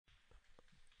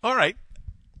All right.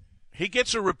 He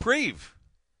gets a reprieve.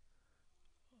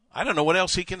 I don't know what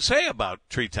else he can say about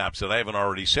Treetops that I haven't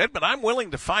already said, but I'm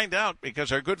willing to find out because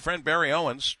our good friend Barry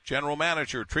Owens, general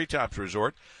manager at Treetops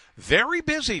Resort, very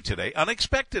busy today,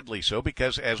 unexpectedly so,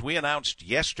 because as we announced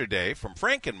yesterday from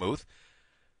Frankenmuth,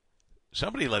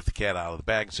 somebody let the cat out of the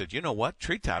bag and said, you know what,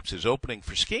 Treetops is opening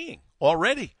for skiing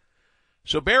already.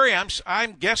 So, Barry,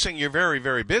 I'm guessing you're very,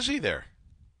 very busy there.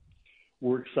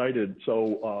 We're excited.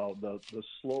 So the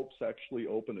slopes actually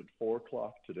open at 4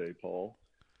 o'clock today, Paul.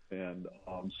 And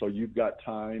so you've got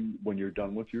time when you're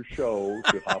done with your show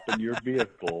to hop in your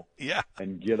vehicle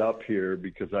and get up here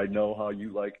because I know how you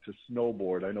like to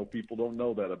snowboard. I know people don't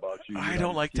know that about you. I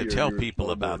don't like to tell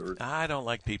people about – I don't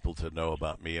like people to know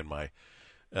about me and my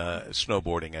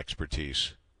snowboarding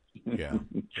expertise. Yeah,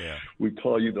 yeah. We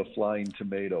call you the Flying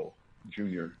Tomato,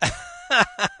 Junior.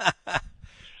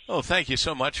 Oh, thank you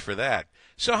so much for that.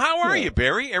 So how are you,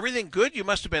 Barry? Everything good? You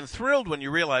must have been thrilled when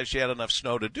you realized you had enough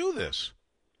snow to do this.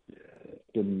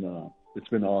 It's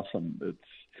been awesome. It's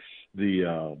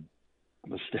the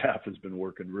staff has been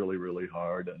working really, really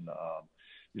hard, and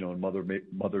and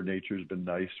Mother Nature's been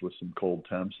nice with some cold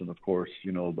temps, and of course,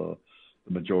 the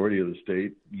majority of the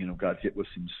state, got hit with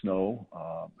some snow,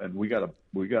 and we got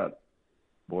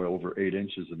over 8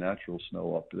 inches of natural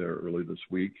snow up there early this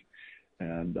week,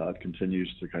 and it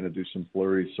continues to kind of do some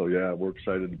flurries. So yeah, we're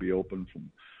excited to be open from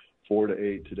 4 to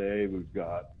 8 today. We've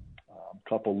got a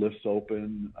couple lifts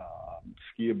open,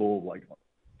 skiable, like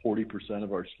 40%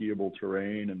 of our skiable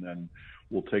terrain, and then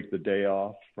we'll take the day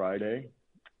off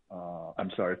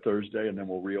Thursday, and then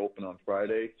we'll reopen on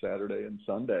Friday, Saturday, and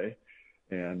Sunday.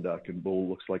 And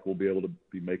looks like we'll be able to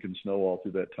be making snow all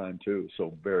through that time, too.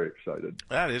 So very excited.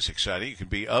 That is exciting. You can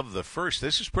be of the first.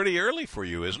 This is pretty early for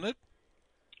you, isn't it?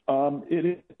 It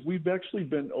is. We've actually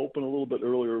been open a little bit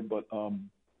earlier, but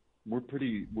we're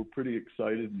pretty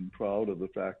excited and proud of the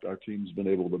fact our team's been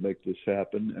able to make this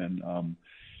happen. And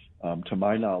to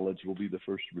my knowledge, we'll be the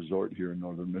first resort here in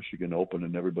Northern Michigan open,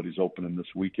 and everybody's opening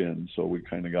this weekend. So we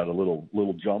kind of got a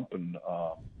little jump, and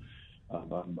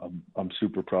I'm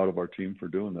super proud of our team for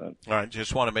doing that. All right,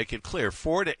 just want to make it clear,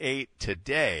 4 to 8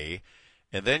 today,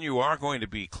 and then you are going to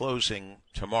be closing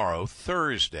tomorrow,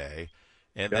 Thursday,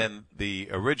 and then the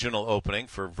original opening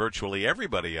for virtually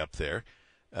everybody up there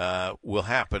will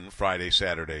happen Friday,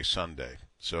 Saturday, Sunday.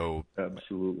 So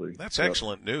absolutely, that's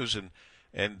excellent news.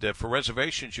 And for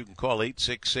reservations, you can call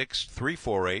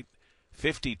 866-348-5249,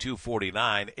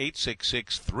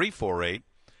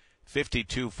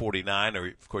 866-348-5249, or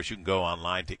of course you can go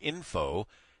online to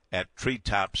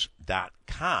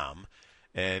info@treetops.com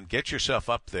and get yourself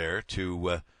up there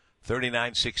to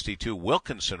 3962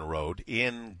 Wilkinson Road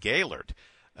in Gaylord,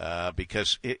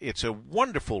 because it's a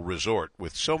wonderful resort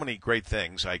with so many great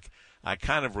things. I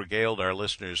kind of regaled our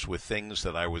listeners with things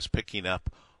that I was picking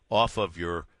up off of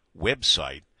your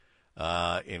website,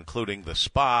 including the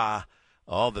spa,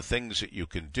 all the things that you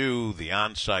can do, the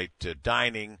on-site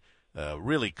dining,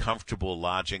 really comfortable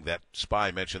lodging. That spa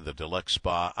I mentioned, the deluxe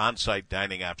spa, on-site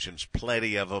dining options,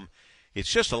 plenty of them.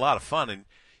 It's just a lot of fun. And,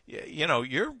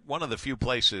 you're one of the few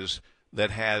places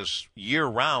that has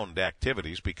year-round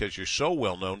activities because you're so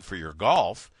well-known for your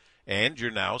golf, and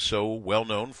you're now so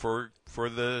well-known for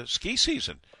the ski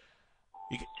season.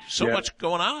 Much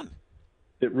going on.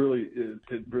 It really is.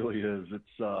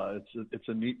 It's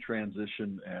a neat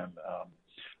transition, and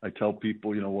I tell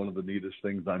people, one of the neatest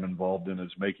things I'm involved in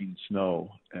is making snow,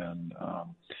 and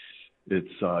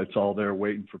it's all there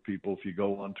waiting for people. If you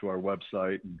go onto our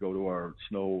website and go to our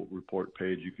snow report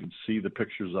page, you can see the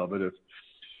pictures of it.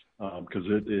 Because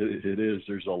it is,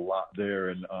 there's a lot there,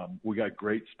 and we got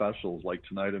great specials like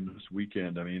tonight and this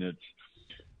weekend. I mean, it's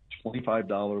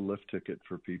 $25 lift ticket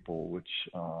for people, which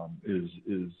is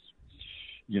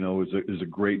a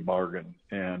great bargain,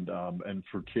 and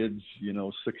for kids,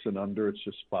 6 and under, it's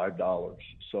just $5.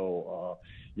 So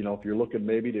if you're looking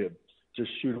maybe to just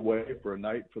shoot away for a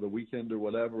night for the weekend or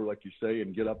whatever, like you say,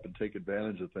 and get up and take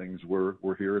advantage of things, we're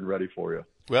here and ready for you.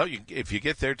 Well, if you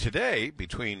get there today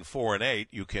between 4 and 8,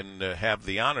 you can have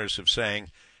the honors of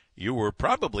saying you were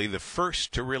probably the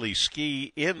first to really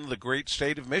ski in the great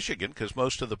state of Michigan, because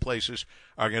most of the places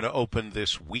are going to open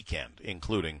this weekend,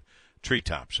 including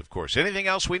Treetops, of course. Anything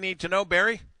else we need to know,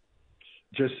 Barry?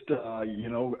 Just,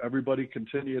 everybody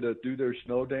continue to do their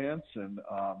snow dance and,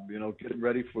 getting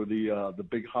ready for the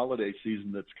big holiday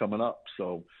season that's coming up.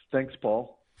 So thanks,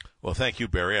 Paul. Well, thank you,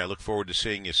 Barry. I look forward to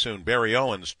seeing you soon. Barry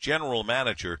Owens, General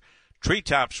Manager,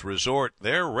 Treetops Resort.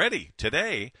 They're ready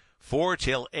today, 4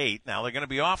 till 8. Now, they're going to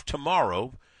be off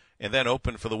tomorrow and then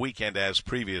open for the weekend as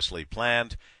previously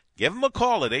planned. Give them a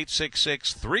call at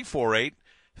 866-348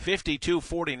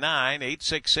 5249,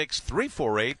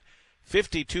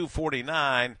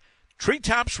 866-348-5249.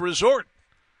 Treetops Resort.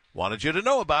 Wanted you to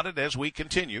know about it as we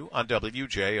continue on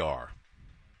WJR.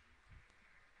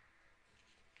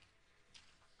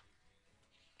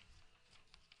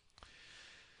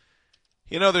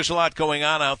 You know, there's a lot going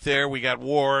on out there. We got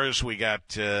wars. We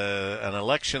got an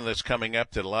election that's coming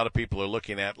up that a lot of people are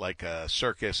looking at like a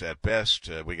circus at best.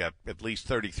 We got at least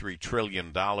 $33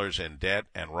 trillion in debt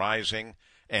and rising.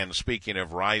 And speaking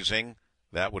of rising,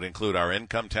 that would include our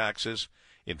income taxes.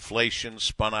 Inflation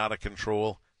spun out of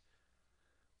control.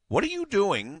 What are you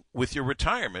doing with your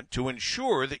retirement to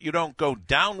ensure that you don't go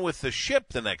down with the ship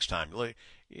the next time?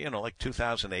 You know, like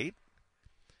 2008?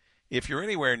 If you're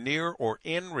anywhere near or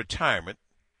in retirement,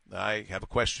 I have a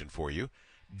question for you.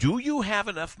 Do you have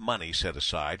enough money set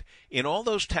aside in all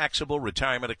those taxable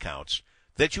retirement accounts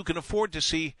that you can afford to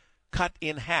see cut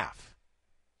in half?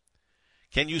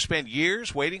 Can you spend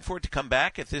years waiting for it to come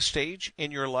back at this stage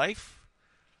in your life?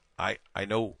 I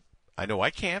know I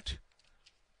can't.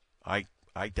 I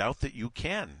doubt that you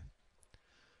can.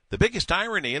 The biggest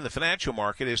irony in the financial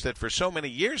market is that for so many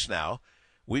years now,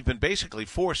 we've been basically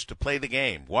forced to play the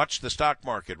game, watch the stock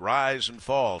market rise and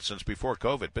fall since before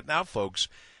COVID. But now, folks,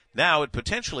 at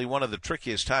potentially one of the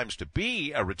trickiest times to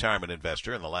be a retirement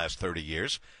investor in the last 30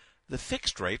 years, the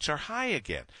fixed rates are high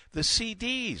again. The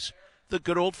CDs, the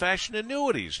good old-fashioned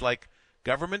annuities like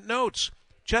government notes.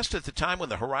 Just at the time when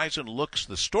the horizon looks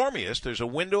the stormiest, there's a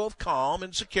window of calm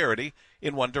and security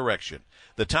in one direction.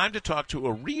 The time to talk to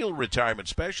a real retirement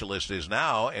specialist is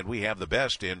now, and we have the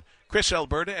best in Chris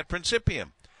Alberta at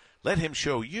Principium. Let him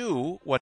show you what